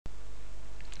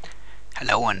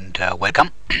Hello and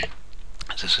welcome.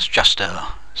 This is just a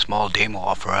small demo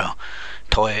of a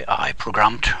toy I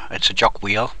programmed. It's a jog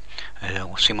wheel, a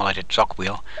simulated jog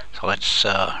wheel. So let's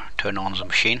turn on the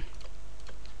machine,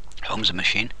 home the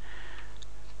machine,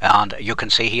 and you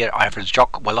can see here I have the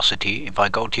jog velocity. If I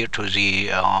go here to the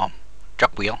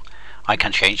jog wheel, I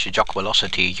can change the jog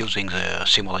velocity using the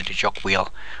simulated jog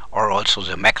wheel, or also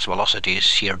the max velocity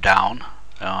is here down.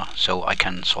 So I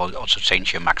can also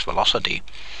change the max velocity.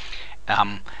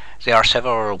 There are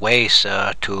several ways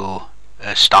to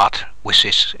start with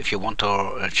this. If you want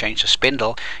to change the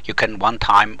spindle, you can one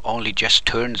time only just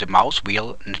turn the mouse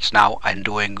wheel, and it's now I'm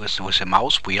doing with the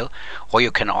mouse wheel, or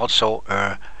you can also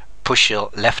push the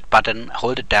left button,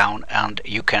 hold it down, and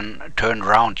you can turn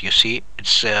around. You see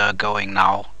it's going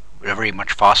now very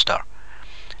much faster.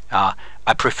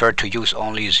 I prefer to use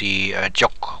only the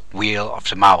jog wheel of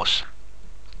the mouse.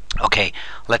 Okay,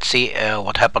 let's see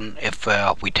what happens if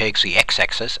we take the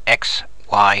x-axis, x,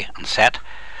 y and z.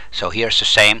 So here's the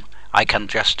same. I can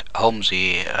just home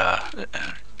the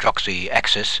jog the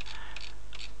axis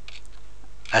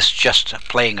as just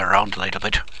playing around a little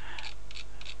bit.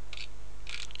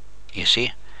 You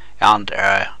see, and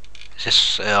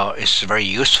this is very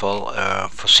useful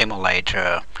for simulate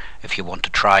if you want to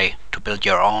try to build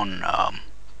your own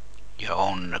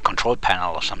control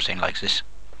panel or something like this.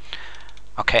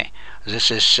 Okay, this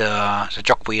is the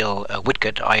jog wheel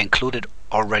widget I included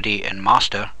already in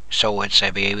master, so it's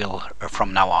available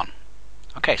from now on.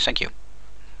 Okay, thank you.